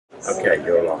Okay,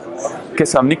 you're on. Okay,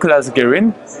 so I'm Nicolas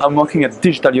Guerin. I'm working at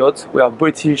Digital Yachts. We are a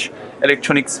British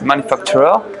electronics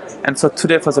manufacturer. And so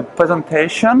today for the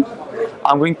presentation,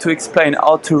 I'm going to explain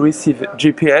how to receive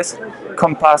GPS,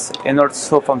 compass, and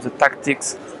also from the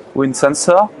tactics wind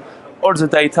sensor, all the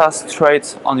data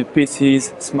straight on your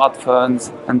PCs,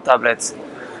 smartphones, and tablets.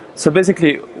 So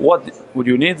basically, what would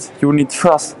you need? You will need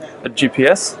first a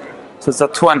GPS. So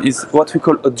that one is what we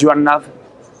call a dual nav.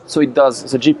 So it does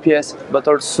the GPS, but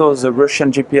also the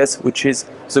Russian GPS, which is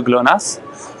the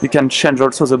GLONASS. You can change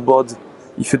also the board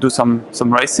if you do some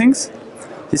racings.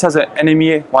 This has an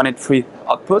NMEA 183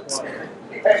 output.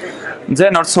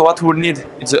 Then also what we'll need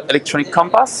is the electronic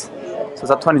compass. So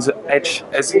that one is the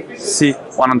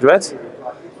HSC 100.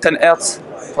 10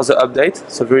 Hz for the update,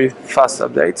 so very fast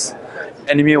updates.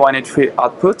 NMEA 183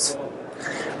 output.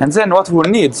 And then what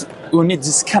we'll need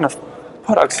this kind of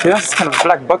products here, this kind of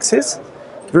black boxes.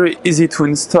 Very easy to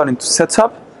install and to set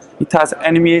up. It has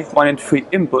NMEA 183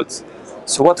 inputs.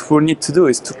 So what we'll need to do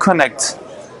is to connect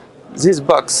this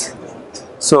box,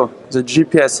 so the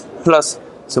GPS plus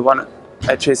the one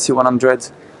HSC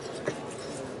 100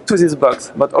 to this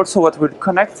box. But also what we'll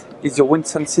connect is your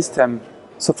WindSense system.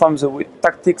 So from the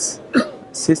tactics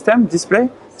system display,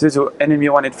 there's your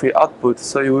NMEA 183 output.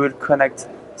 So you will connect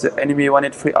the NMEA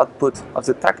 183 output of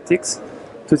the tactics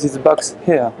to this box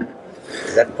here.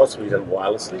 Is that possibly done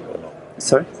wirelessly or not?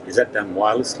 Sorry? Is that done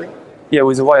wirelessly? Yeah,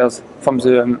 with the wires from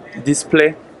the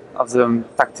display of the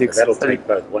tactics. So that'll take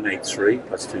both 183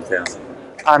 plus 2000.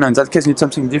 Ah no, in that case we need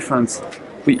something different.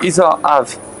 We either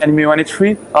have NMEA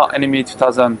 183 or NMEA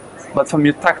 2000. But from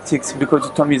your tactics, because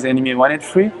you told me it's NMEA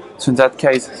 183, so in that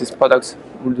case these products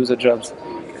will do the jobs.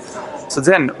 So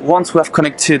then, once we have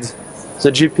connected the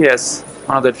GPS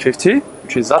 150,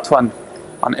 which is that one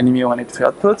on NMEA 183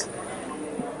 output,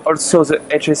 also the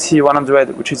HSC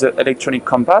 100, which is the electronic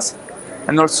compass,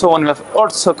 and also when we have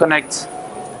also connect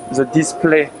the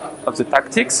display of the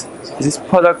tactics, these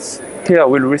products here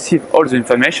will receive all the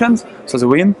information, so the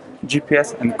wind,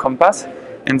 GPS and compass,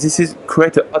 and this is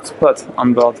create a hotspot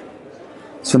on board.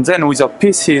 So then with our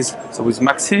PCs, so with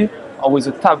Maxi, or with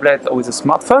a tablet or with the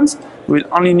smartphones, we will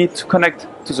only need to connect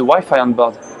to the Wi-Fi on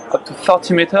board, up to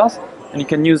 30 meters, and you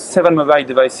can use 7 mobile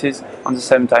devices on the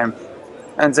same time.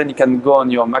 And then you can go on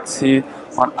your Maxi,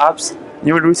 on apps,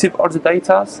 you will receive all the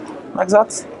data like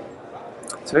that.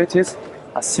 So it is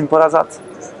as simple as that.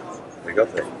 We got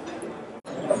that.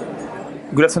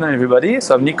 Good afternoon everybody,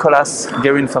 so I'm Nicolas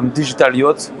Guerin from Digital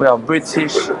Yachts. We are a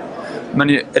British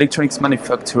electronics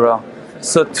manufacturer.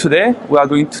 So today we are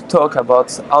going to talk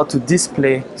about how to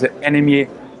display the NMEA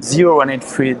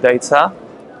 0183 data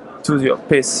to your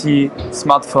PC,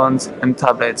 smartphones and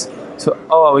tablets. So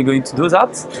how are we going to do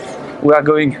that? We are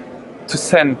going to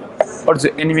send all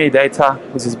the NMEA data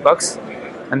with this box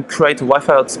and create a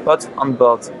Wi-Fi hotspot on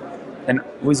board. And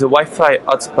with the Wi-Fi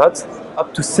hotspot,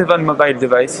 up to 7 mobile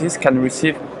devices can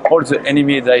receive all the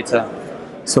NMEA data.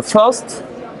 So first,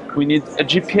 we need a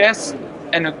GPS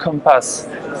and a compass.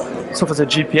 So for the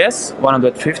GPS,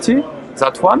 150,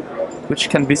 that one, which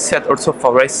can be set also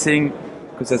for racing,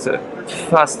 because there's a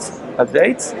fast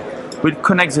update, we'll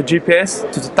connect the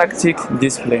GPS to the tactic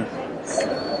display.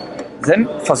 Then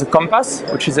for the compass,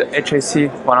 which is the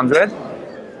HSC 100,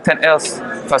 10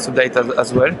 Hz fast update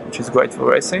as well, which is great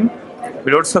for racing.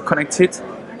 We'll also connect it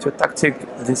to a tactic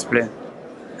display.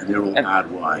 And they're all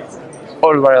hardwired.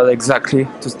 All wired exactly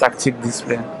to the tactic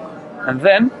display. And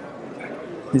then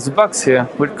this box here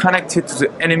will connect it to the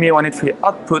NMEA 183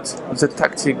 output of the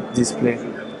tactic display.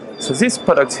 So this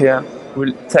product here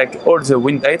will take all the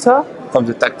wind data from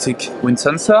the tactic wind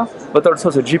sensor, but also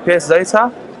the GPS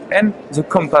data and the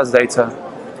compass data.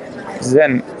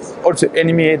 Then all the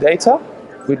NMEA data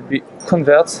will be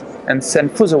converted and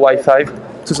sent through the Wi-Fi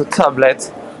to the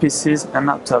tablet, PCs and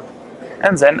laptop.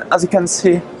 And then, as you can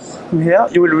see here,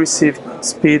 you will receive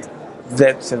speed,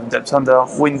 depth under,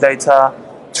 wind data,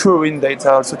 true wind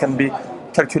data also can be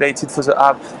calculated for the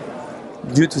app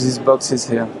due to these boxes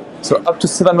here. So up to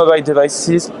 7 mobile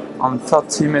devices on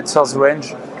 30 meters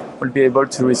range will be able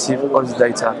to receive all the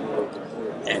data.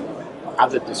 And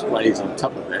other displays on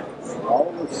top of that.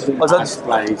 Other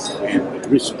displays and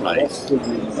wrist displays.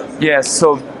 Yeah,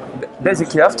 so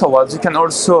basically afterwards you can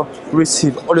also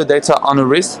receive all the data on a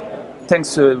wrist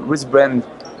thanks to a wristband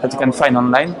that you can find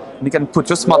online. You can put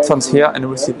your smartphones here and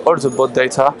receive all the board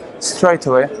data straight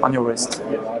away on your wrist.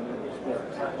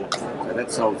 So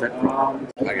that solves that problem.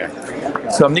 Okay.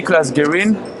 So I'm Nicolas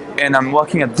Guerin and I'm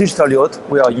working at Digital Yachts.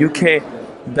 We are a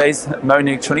UK-based marine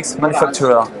electronics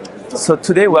manufacturer. So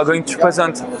today we are going to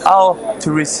present how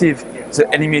to receive the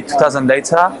NMEA 2000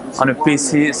 data on a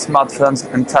PC, smartphones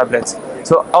and tablets.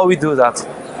 So how we do that?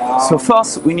 So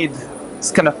first we need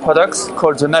this kind of products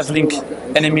called the Navlink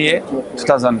NMEA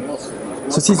 2000.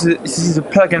 So this is a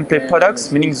plug-and-play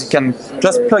product, meaning you can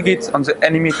just plug it on the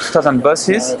NMEA 2000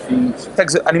 buses, take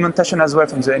the alimentation as well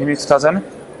from the NMEA 2000,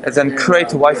 and then create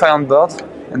a Wi-Fi on board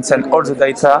and send all the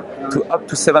data to up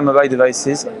to 7 mobile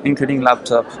devices, including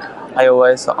laptop,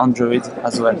 iOS or Android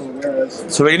as well.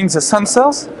 So regarding the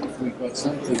sensors,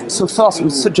 so first we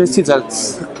suggested that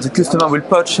the customer will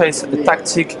purchase a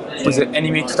tactic with the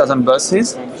NMEA 2000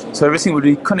 buses, so everything will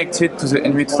be connected to the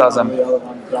NMEA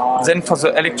 2000. Then for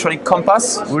the electronic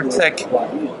compass, we'll take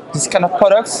this kind of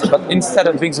products, but instead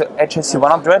of being the HSC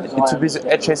 100, it will be the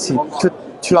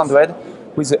HSC 200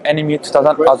 with the NMEA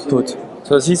 2000 output.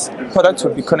 So these products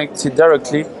will be connected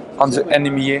directly on the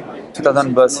NMEA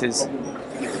 2000 buses.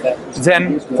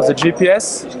 Then for the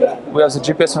GPS, we have the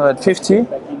GPS 150,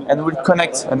 and we'll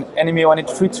connect an NMEA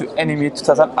 183 to NMEA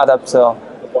 2000 adapter.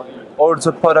 All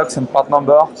the products and part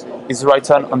number is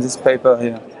written on this paper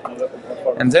here.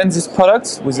 And then these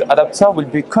products with the adapter will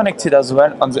be connected as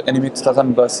well on the NMEA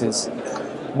 2000 buses.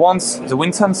 Once the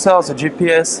wind sensor, the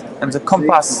GPS and the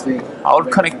compass are all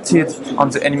connected on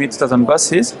the NMEA 2000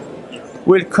 buses,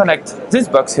 we'll connect this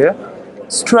box here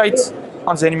straight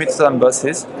on the NMEA 2000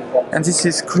 buses, and this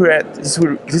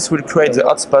will create the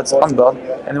hotspots on board,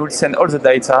 and will send all the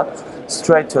data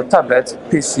straight to a tablet,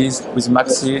 PCs with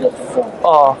Maxi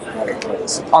or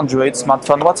Android,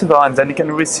 smartphone, whatever, and then you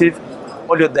can receive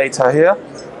all your data here.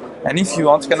 And if you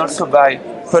want, you can also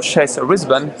purchase a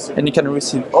wristband, and you can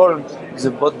receive all the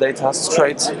boat data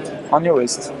straight on your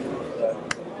wrist.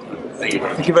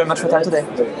 Thank you very much for your time today.